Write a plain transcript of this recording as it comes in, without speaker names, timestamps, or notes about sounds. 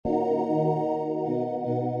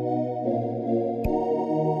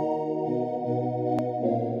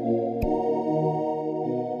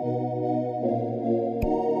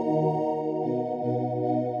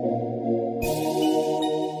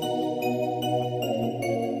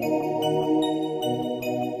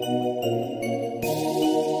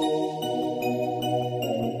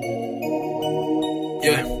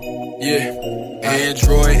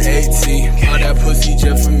Android 18. All that pussy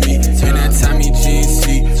just for me. And that Tommy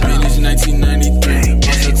GNC. Managed 1993.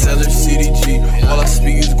 Also tell her CDG. All I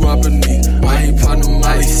speak is guapani. I ain't partner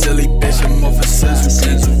Molly, silly bitch. I'm off a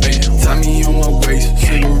Pennsylvania. Tommy on my waist.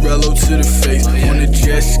 Cigarello to the face. On the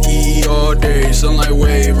jet ski all day. Sunlight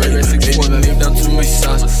wave. Right, 6'1". Name down to my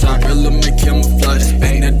socks. Gorilla make camouflage.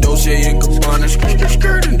 Ain't that Dolce and Gabbana.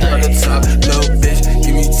 Skirt and drop the top. Little bitch,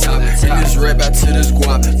 give me top. Bring this red back to this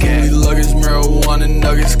guap. Give me luggage, marijuana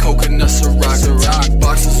nuggets, coconuts, a rock.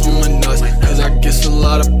 Boxes on my nuts, cause I guess a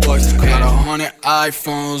lot of bucks. Got 100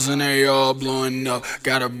 iPhones and they all blowing up.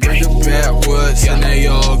 Got a brick of backwoods and they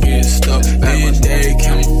all get stuck. Day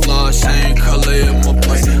camouflage, same color in my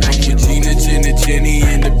place. I'm with Gina, Jenny,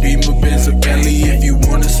 and the Beamer, Benz, a Bentley. If you